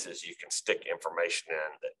places you can stick information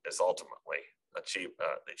in that is ultimately achieved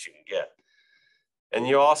that you can get. And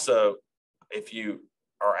you also, if you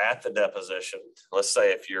are at the deposition, let's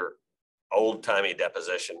say if you're old-timey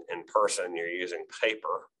deposition in person, you're using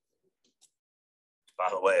paper. By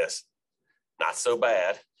the way, it's not so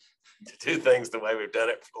bad to do things the way we've done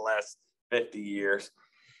it for the last 50 years.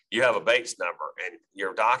 You have a Bates number, and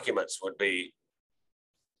your documents would be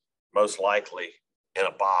most likely in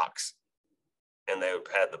a box, and they would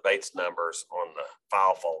have the Bates numbers on the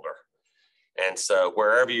file folder. And so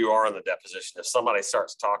wherever you are in the deposition, if somebody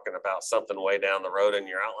starts talking about something way down the road in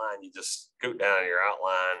your outline, you just scoot down your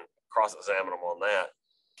outline, cross-examine them on that,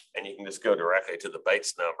 and you can just go directly to the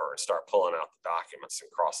Bates number and start pulling out the documents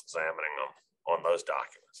and cross-examining them on those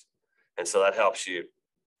documents. And so that helps you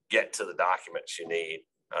get to the documents you need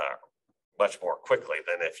much more quickly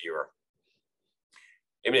than if you were,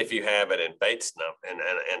 even if you have it in Bates number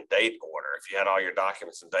and date order. If you had all your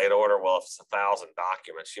documents in date order, well, if it's 1,000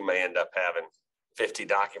 documents, you may end up having 50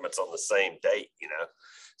 documents on the same date, you know?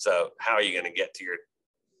 So how are you going to get to your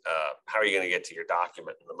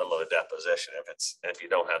document in the middle of the deposition if you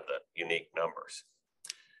don't have the unique numbers?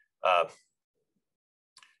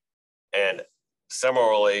 And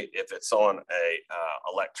similarly, if it's on a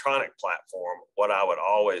electronic platform, what I would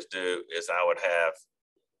always do is I would have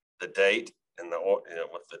the date and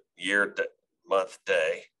with the year, month,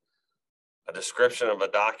 day, a description of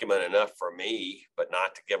a document enough for me, but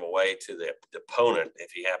not to give away to the opponent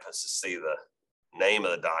if he happens to see the name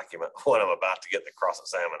of the document when I'm about to get the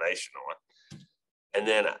cross-examination on. And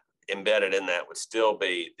then embedded in that would still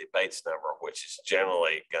be the Bates number, which is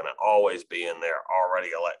generally going to always be in there already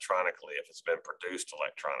electronically if it's been produced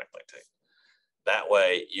electronically too. That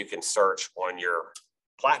way you can search on your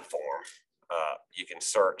platform. You can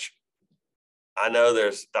search. I know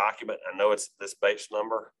there's a document. I know it's this Bates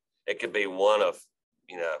number. It could be one of,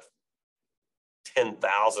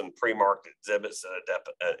 10,000 pre-marked exhibits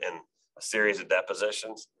in a series of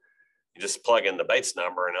depositions. You just plug in the Bates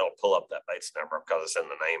number and it'll pull up that Bates number because it's in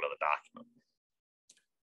the name of the document.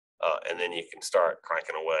 And then you can start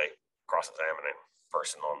cranking away, cross-examining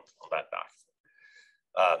person on that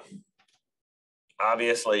document.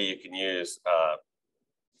 Obviously, you can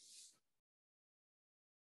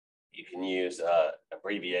use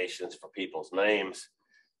abbreviations for people's names.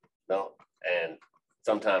 No, and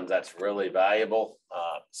sometimes that's really valuable.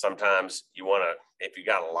 Sometimes you want to, if you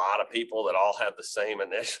got a lot of people that all have the same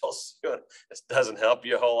initials, it doesn't help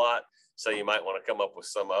you a whole lot. So you might want to come up with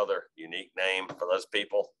some other unique name for those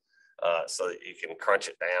people so that you can crunch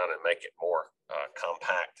it down and make it more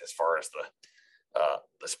compact as far as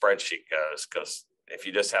the spreadsheet goes. Because if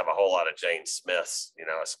you just have a whole lot of Jane Smiths, it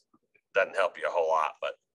doesn't help you a whole lot,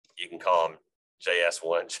 but you can call them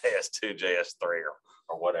JS1, JS2, JS3,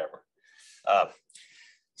 or whatever.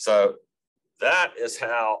 So that is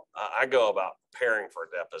how I go about preparing for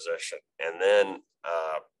a deposition. And then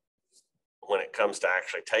when it comes to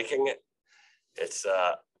actually taking it, it's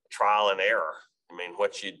trial and error. I mean,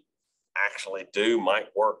 what you actually do might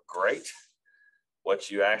work great. What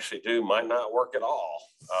you actually do might not work at all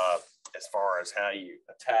as far as how you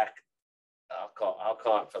attack, I'll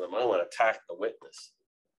call it for the moment, attack the witness.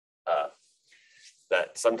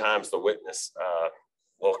 That sometimes the witness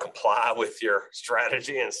will comply with your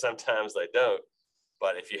strategy and sometimes they don't.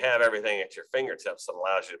 But if you have everything at your fingertips, it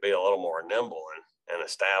allows you to be a little more nimble and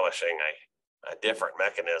establishing a different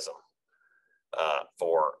mechanism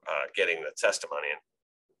for getting the testimony. And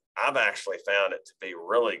I've actually found it to be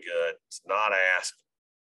really good to not ask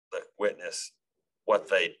the witness what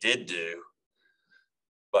they did do,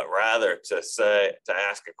 but rather to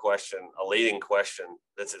ask a question, a leading question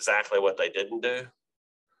that's exactly what they didn't do.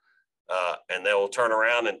 And they will turn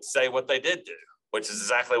around and say what they did do, which is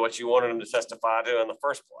exactly what you wanted them to testify to in the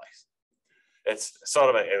first place. It's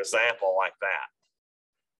sort of an example like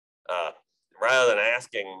that. Rather than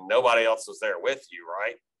asking, nobody else was there with you,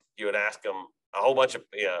 right? You would ask them a whole bunch of,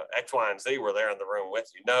 X, Y, and Z were there in the room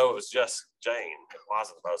with you. No, it was just Jane. It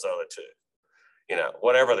wasn't those other two.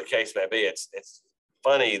 Whatever the case may be, it's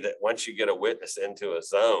funny that once you get a witness into a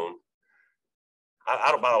zone,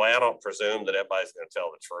 by the way, I don't presume that everybody's going to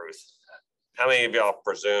tell the truth. How many of y'all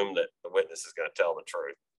presume that the witness is going to tell the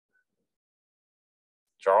truth?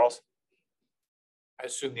 Charles? I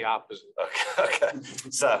assume the opposite. Okay.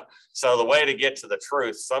 So the way to get to the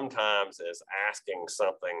truth sometimes is asking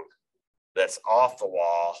something that's off the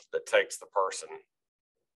wall that takes the person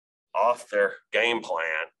off their game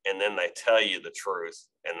plan, and then they tell you the truth.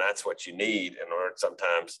 And that's what you need in order.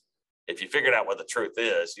 Sometimes if you figured out what the truth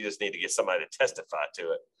is, you just need to get somebody to testify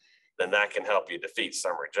to it. Then that can help you defeat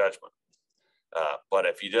summary judgment. But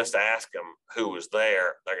if you just ask them who was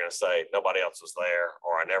there, they're going to say nobody else was there,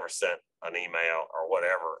 or I never sent an email or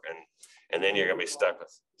whatever. And then you're going to be stuck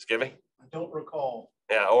with, excuse me? I don't recall.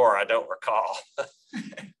 Yeah, or I don't recall.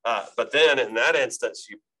 But then in that instance,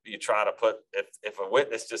 you try to put, if a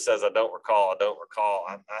witness just says, I don't recall,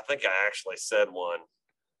 I think I actually said one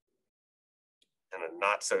in a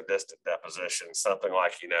not so distant deposition, something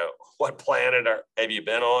like, what planet have you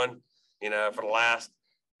been on, for the last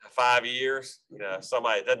 5 years?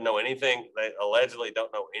 Somebody doesn't know anything. They allegedly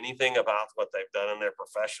don't know anything about what they've done in their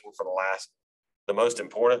profession for the most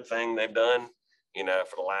important thing they've done,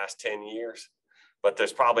 for the last 10 years. But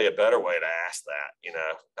there's probably a better way to ask that,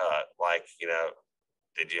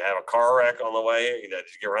 did you have a car wreck on the way? Did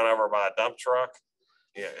you get run over by a dump truck?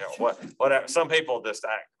 Whatever. Some people just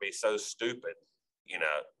act to be so stupid,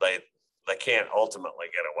 they can't ultimately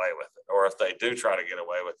get away with it. Or if they do try to get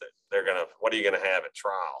away with it, what are you going to have at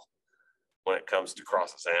trial when it comes to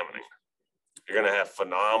cross-examining? You're going to have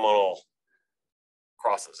phenomenal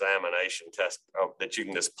cross-examination tests that you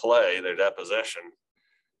can just play their deposition,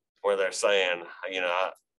 where they're saying,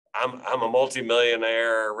 I'm a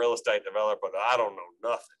multimillionaire real estate developer, but I don't know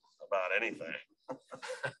nothing about anything.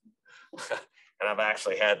 And I've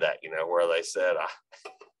actually had that, where they said,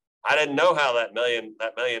 I didn't know how that $1 million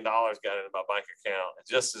got into my bank account. It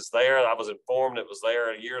just is there. I was informed it was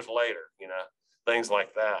there years later, things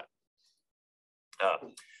like that.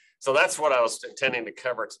 So that's what I was intending to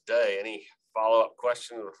cover today. Any follow-up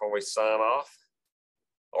questions before we sign off,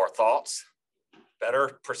 or thoughts?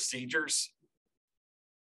 Better procedures?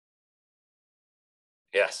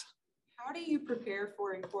 Yes. How do you prepare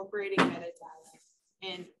for incorporating metadata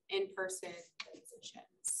in in-person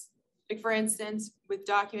depositions? Like, for instance, with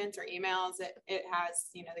documents or emails, it has,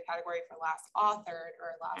 the category for last authored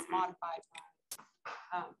or last modified,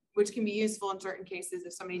 which can be useful in certain cases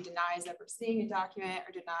if somebody denies ever seeing a document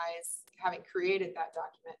or denies having created that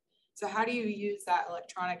document. So how do you use that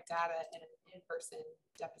electronic data in an in-person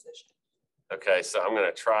deposition? Okay, so I'm going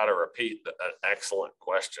to try to repeat an excellent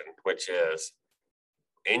question, which is,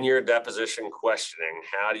 in your deposition questioning,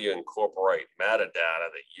 how do you incorporate metadata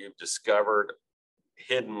that you've discovered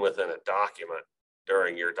hidden within a document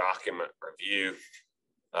during your document review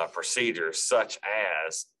procedures, such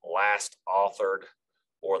as last authored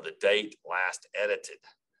or the date last edited,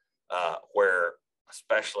 where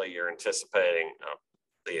especially you're anticipating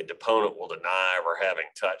the deponent will deny ever having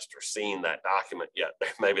touched or seen that document, yet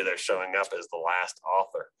maybe they're showing up as the last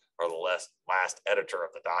author or the last editor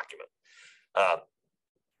of the document.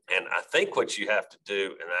 And I think what you have to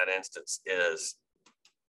do in that instance is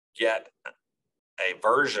get a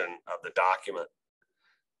version of the document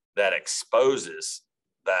that exposes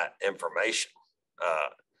that information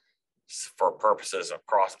for purposes of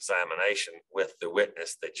cross-examination with the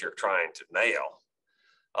witness that you're trying to nail.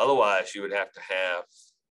 Otherwise, you would have to have,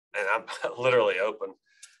 and I'm literally open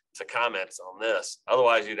to comments on this,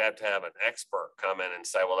 otherwise you'd have to have an expert come in and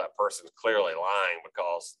say, well, that person's clearly lying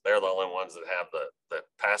because they're the only ones that have the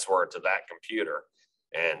password to that computer.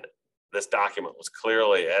 And this document was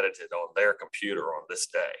clearly edited on their computer on this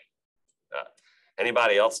day.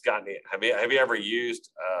 Anybody else got any, have you ever used,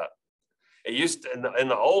 it used to, in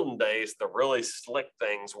the olden days, the really slick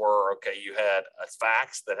things were, okay, you had a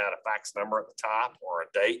fax that had a fax number at the top, or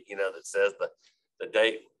a date, that says the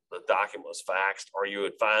date the document was faxed, or you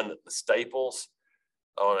would find that the staples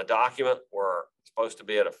on a document were supposed to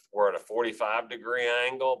be at a 45-degree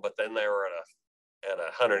angle, but then they were at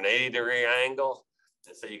a 180-degree angle.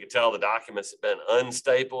 And so you could tell the documents had been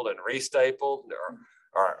unstapled and restapled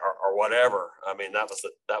or whatever. I mean,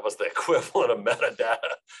 that was the equivalent of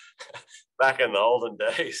metadata back in the olden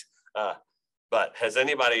days. But has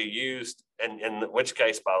anybody used, and in which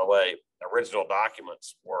case, by the way, original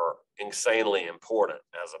documents were insanely important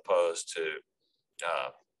as opposed to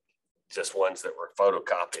just ones that were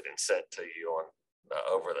photocopied and sent to you on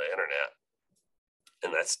over the internet.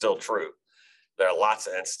 And that's still true. There are lots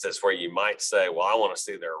of instances where you might say, well, I want to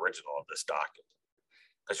see the original of this document,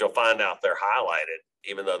 because you'll find out they're highlighted,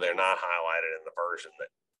 even though they're not highlighted in the version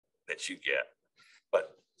that you get.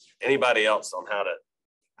 But anybody else on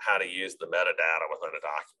how to use the metadata within a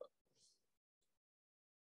document?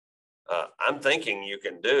 I'm thinking you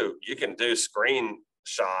can do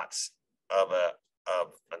screenshots of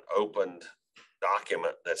an opened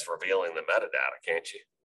document that's revealing the metadata, can't you?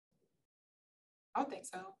 I don't think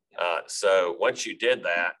so. Yeah. So once you did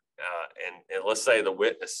that, and let's say the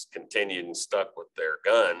witness continued and stuck with their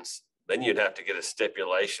guns, then you'd have to get a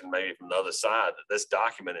stipulation maybe from the other side that this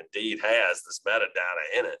document indeed has this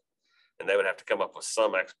metadata in it. And they would have to come up with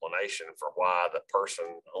some explanation for why the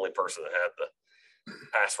only person that had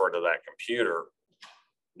password to that computer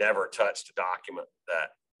never touched a document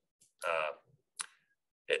that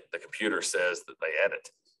the computer says that they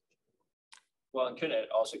edit. Well, and couldn't it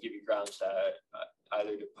also give you grounds to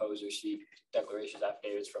either depose or seek declarations,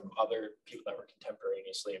 affidavits from other people that were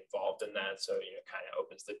contemporaneously involved in that? So, kind of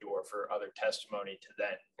opens the door for other testimony to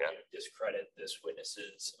then discredit this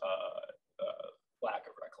witness's lack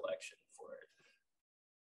of recollection for it.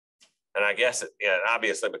 And I guess it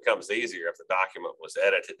obviously becomes easier if the document was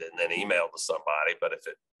edited and then emailed to somebody. But if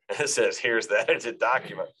it says, here's the edited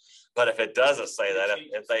document, but if it doesn't say that,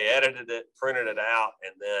 if they edited it, printed it out,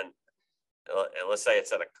 and then let's say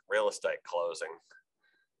it's at a real estate closing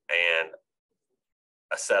and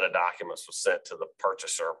a set of documents was sent to the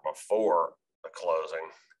purchaser before the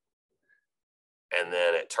closing, and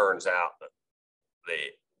then it turns out that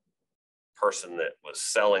the person that was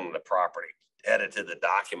selling the property edited the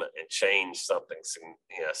document and changed something,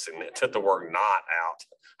 took the word "not" out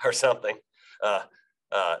or something,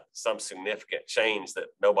 some significant change that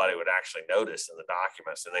nobody would actually notice in the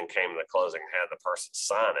documents, and then came to the closing and had the person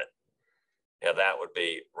sign it. That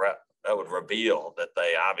would reveal that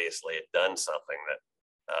they obviously had done something that,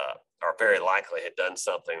 or very likely had done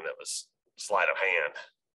something that was sleight of hand.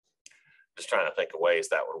 Just trying to think of ways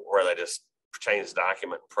that would, where they just change the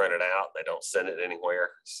document and print it out. They don't send it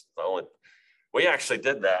anywhere. It's the only, we actually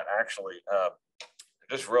did that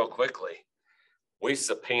just real quickly. We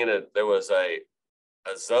subpoenaed, there was a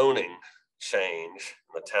zoning change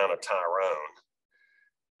in the town of Tyrone,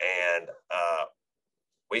 and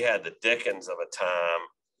we had the dickens of a time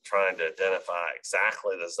trying to identify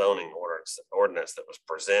exactly the zoning ordinance that was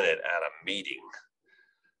presented at a meeting,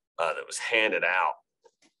 that was handed out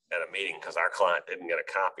at a meeting because our client didn't get a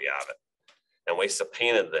copy of it. And we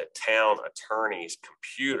subpoenaed the town attorney's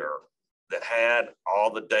computer that had all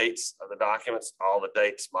the dates of the documents, all the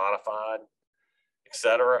dates modified, et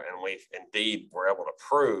cetera. And we indeed were able to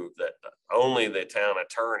prove that only the town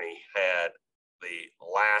attorney had the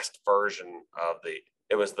last version of it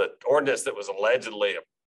was the ordinance that was allegedly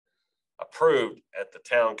approved at the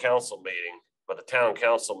town council meeting, but the town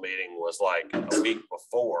council meeting was like a week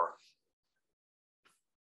before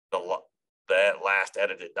that last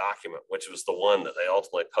edited document, which was the one that they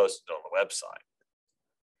ultimately posted on the website.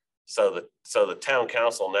 So the town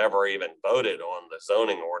council never even voted on the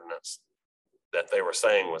zoning ordinance that they were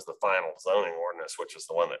saying was the final zoning ordinance, which was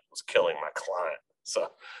the one that was killing my client.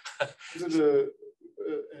 So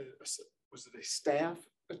was it a staff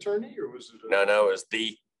attorney or was it? No, it was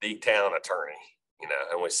the town attorney,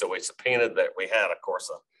 and we subpoenaed that. We had, of course,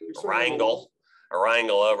 a wrangle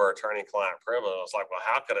over attorney-client privilege. I was like, well,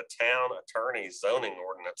 how could a town attorney's zoning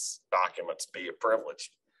ordinance documents be a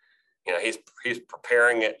privilege? He's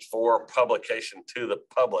preparing it for publication to the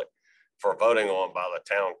public for voting on by the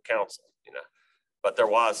town council, but there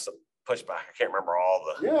was some pushback. I can't remember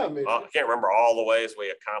I can't remember all the ways we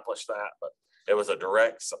accomplished that, but it was a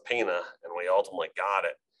direct subpoena and we ultimately got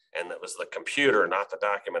it. And it was the computer, not the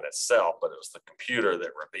document itself, but it was the computer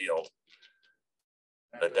that revealed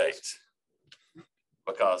the dates.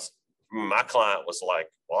 Because my client was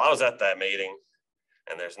like, well, I was at that meeting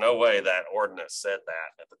and there's no way that ordinance said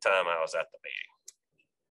that at the time I was at the meeting.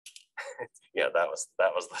 That was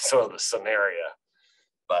the sort of the scenario.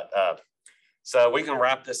 But so we can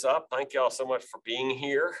wrap this up. Thank you all so much for being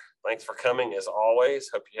here. Thanks for coming as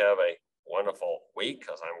always. Hope you have a wonderful week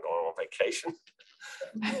because I'm going on vacation.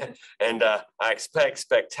 And I expect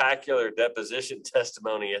spectacular deposition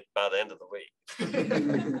testimony by the end of the week.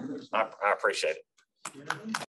 I appreciate it.